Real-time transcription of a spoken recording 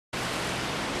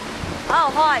Oh,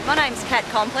 hi, my name's Kat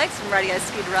Complex from Radio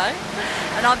Skid Row,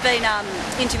 and I've been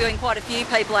interviewing quite a few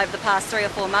people over the past 3 or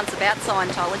 4 months about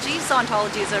Scientology.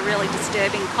 Scientology is a really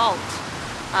disturbing cult.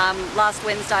 Last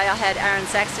Wednesday I had Aaron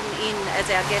Saxton in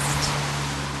as our guest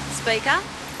speaker,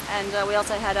 and we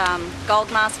also had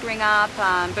Gold Mask ring up,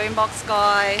 Boombox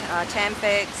Guy,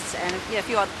 Tamphex, and a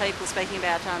few other people speaking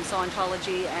about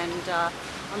Scientology, and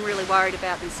I'm really worried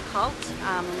about this cult.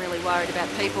 I'm really worried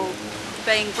about people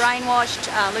being brainwashed,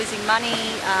 losing money,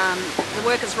 the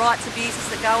workers' rights abuses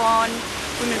that go on,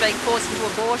 women being forced into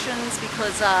abortions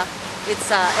because it's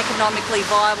economically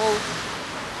viable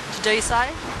to do so,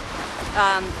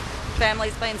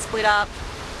 families being split up.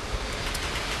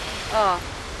 Oh,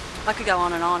 I could go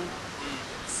on and on.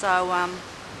 So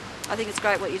I think it's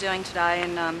great what you're doing today,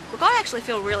 and look, I actually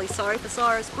feel really sorry for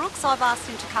Cyrus Brooks. I've asked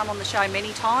him to come on the show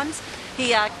many times.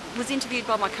 He was interviewed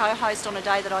by my co-host on a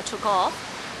day that I took off,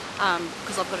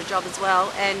 because I've got a job as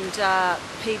well, and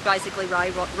he basically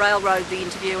railroaded the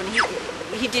interview, and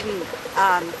he didn't,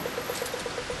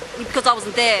 because I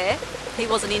wasn't there, he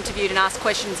wasn't interviewed and asked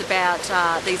questions about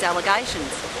these allegations.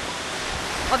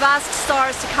 I've asked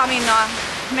Cyrus to come in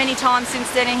many times since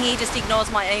then, and he just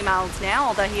ignores my emails now,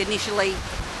 although he initially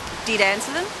did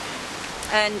answer them.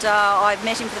 And I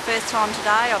met him for the first time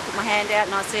today. I put my hand out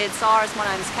and I said, "Cyrus, my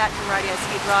name's Kat from Radio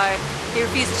Skid Row." He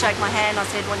refused to shake my hand. I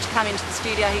said, "Why don't you come into the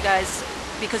studio?" He goes,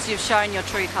 "Because you've shown your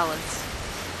true colours,"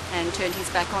 and turned his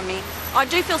back on me. I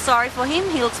do feel sorry for him.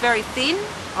 He looks very thin,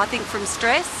 I think from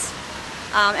stress,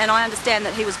 and I understand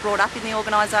that he was brought up in the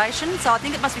organisation, so I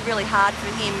think it must be really hard for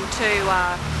him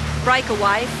to break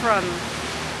away from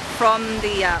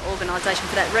the organisation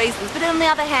for that reason. But on the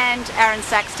other hand, Aaron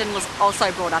Saxton was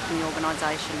also brought up in the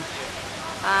organisation.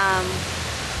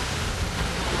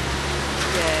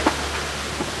 Yeah.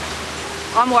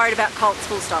 I'm worried about cults,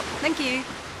 full stop. Thank you.